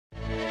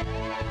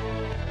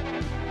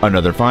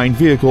Another fine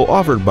vehicle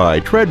offered by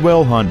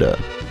Treadwell Honda.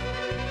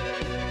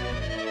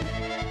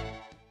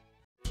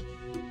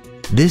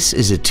 This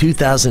is a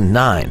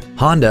 2009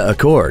 Honda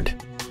Accord.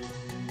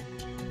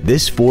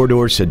 This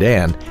four-door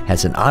sedan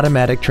has an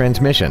automatic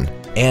transmission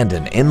and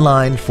an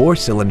inline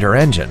four-cylinder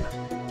engine.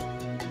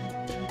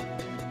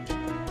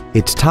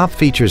 Its top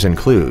features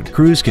include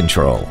cruise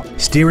control,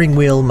 steering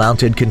wheel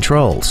mounted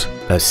controls,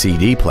 a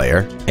CD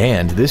player,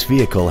 and this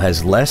vehicle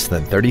has less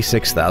than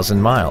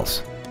 36,000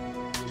 miles.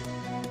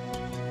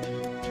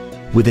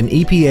 With an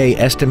EPA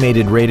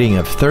estimated rating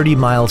of 30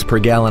 miles per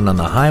gallon on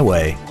the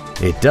highway,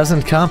 it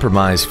doesn't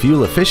compromise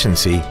fuel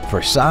efficiency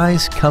for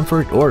size,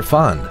 comfort, or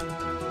fun.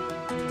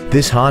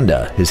 This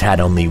Honda has had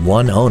only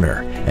one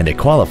owner and it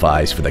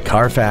qualifies for the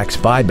Carfax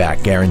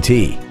buyback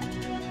guarantee.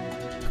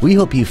 We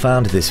hope you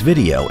found this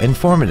video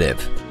informative.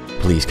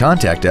 Please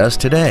contact us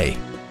today.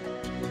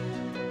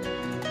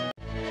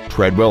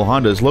 Treadwell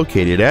Honda is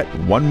located at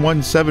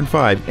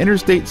 1175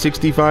 Interstate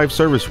 65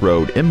 Service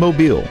Road in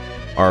Mobile.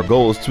 Our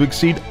goal is to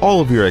exceed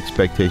all of your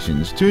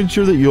expectations to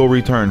ensure that you'll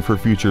return for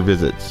future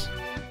visits.